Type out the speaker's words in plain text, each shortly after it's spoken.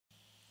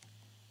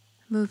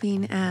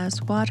moving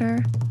as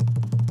water,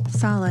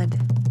 solid,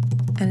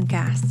 and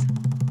gas.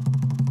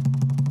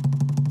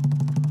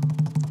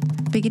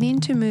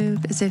 Beginning to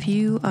move as if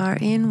you are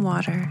in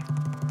water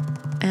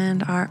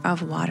and are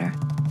of water.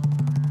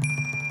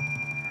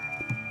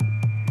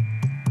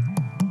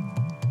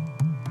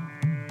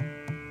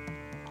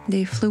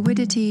 The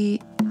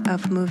fluidity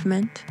of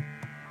movement,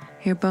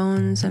 your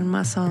bones and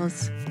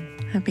muscles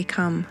have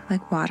become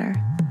like water.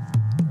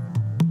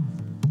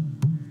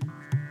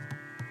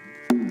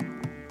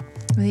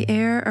 The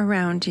air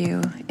around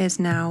you is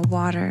now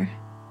water.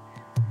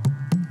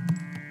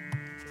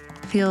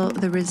 Feel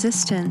the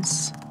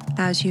resistance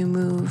as you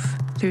move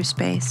through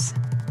space.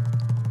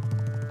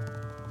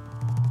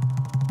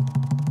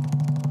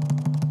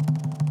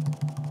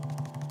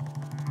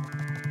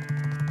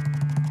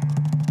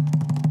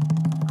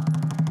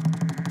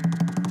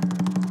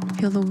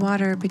 Feel the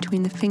water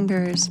between the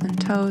fingers and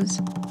toes,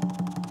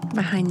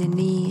 behind the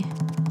knee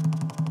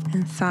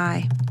and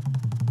thigh,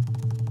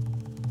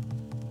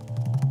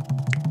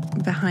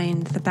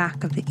 behind the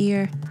back of the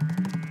ear,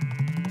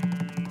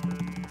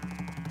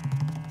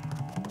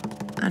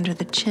 under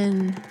the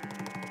chin,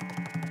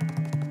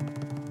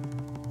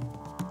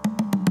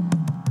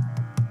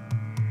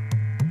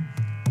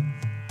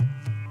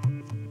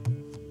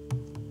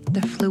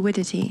 the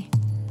fluidity.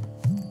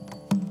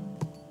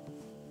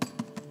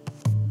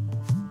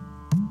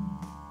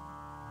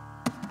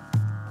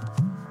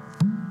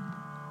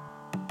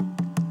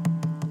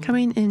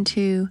 Coming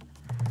into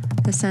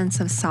the sense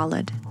of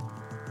solid.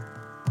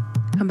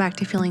 Come back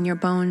to feeling your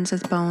bones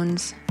as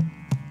bones,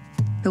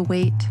 the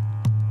weight,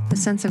 the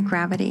sense of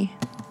gravity.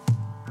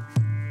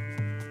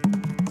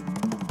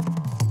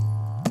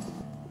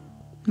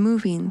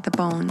 Moving the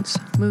bones,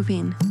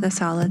 moving the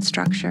solid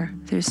structure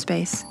through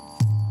space.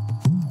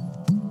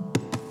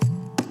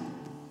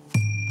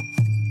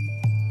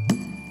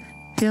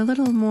 Feel a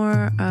little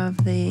more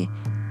of the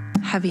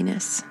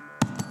heaviness.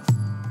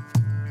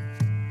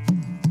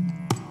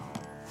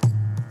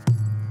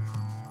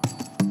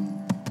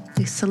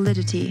 The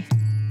solidity.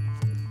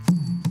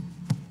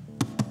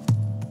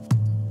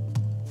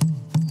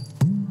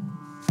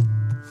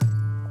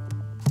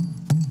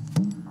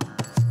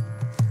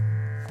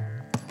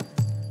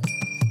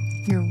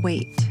 Your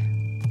weight.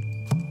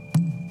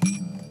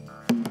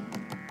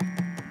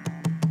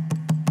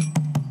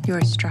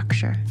 Your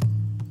structure.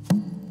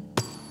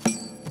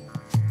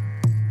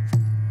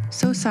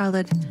 So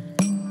solid,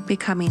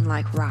 becoming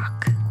like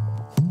rock.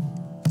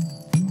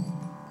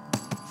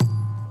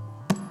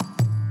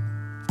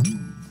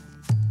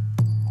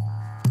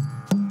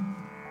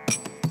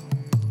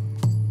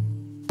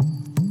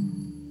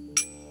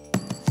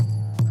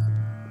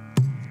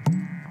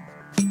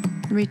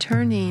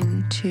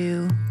 Returning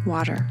to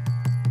water.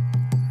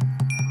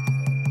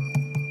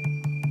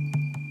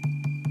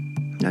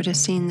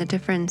 Noticing the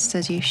difference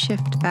as you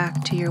shift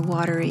back to your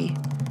watery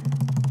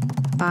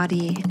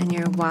body and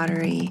your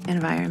watery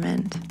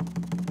environment.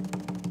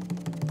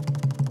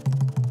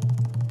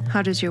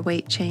 How does your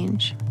weight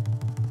change?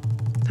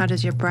 How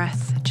does your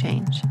breath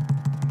change?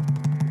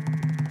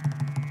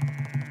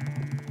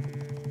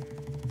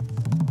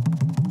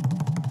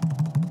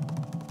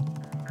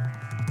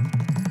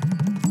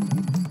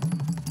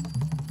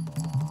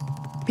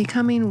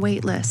 Becoming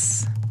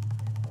weightless,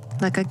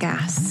 like a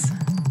gas,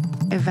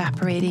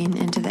 evaporating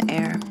into the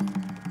air.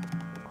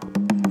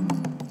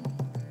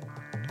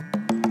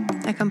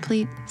 A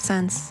complete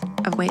sense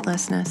of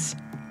weightlessness.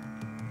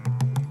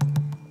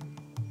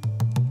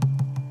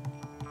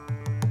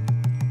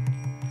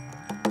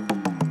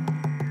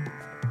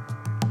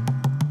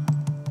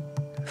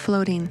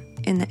 Floating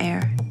in the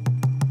air.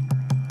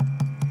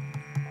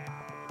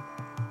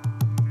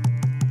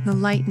 The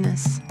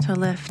lightness to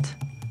lift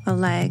a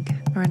leg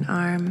or an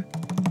arm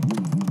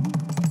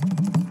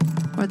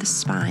or the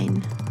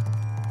spine.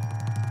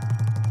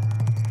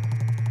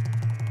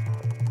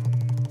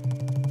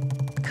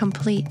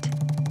 Complete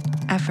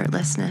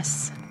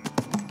effortlessness.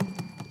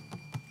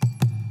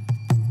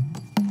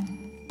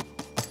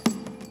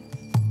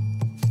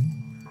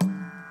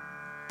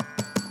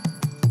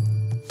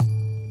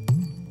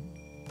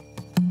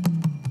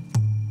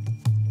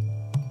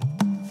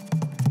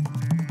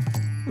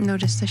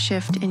 Notice the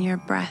shift in your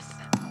breath.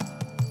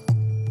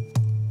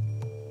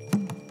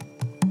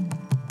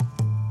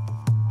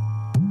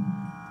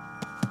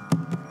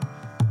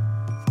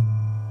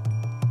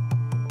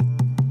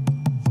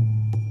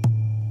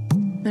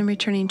 Then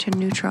returning to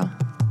neutral.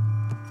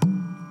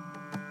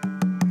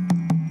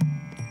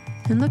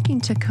 And looking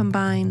to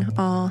combine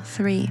all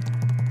three.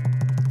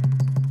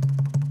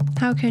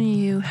 How can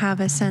you have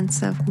a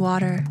sense of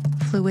water,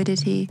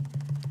 fluidity,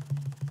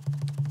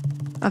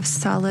 of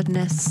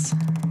solidness,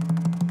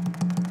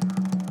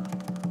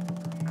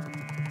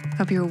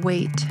 of your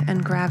weight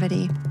and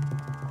gravity,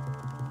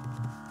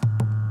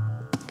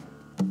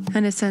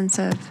 and a sense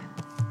of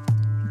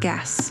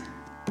gas,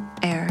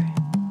 air,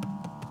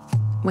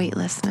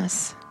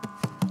 weightlessness?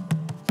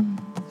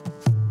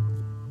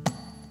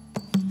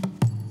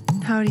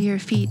 How do your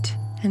feet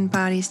and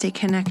body stay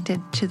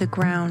connected to the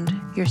ground,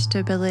 your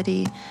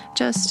stability,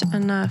 just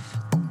enough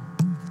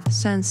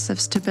sense of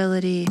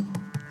stability,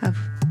 of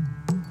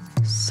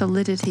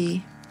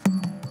solidity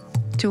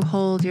to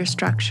hold your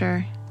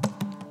structure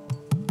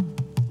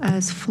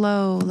as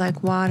flow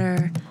like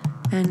water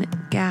and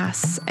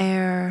gas,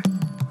 air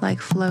like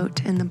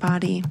float in the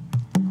body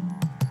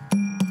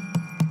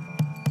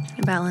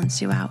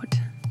balance you out.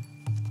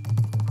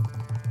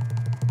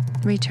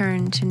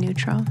 Return to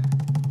neutral.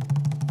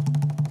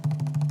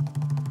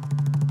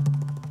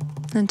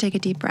 Then take a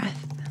deep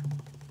breath.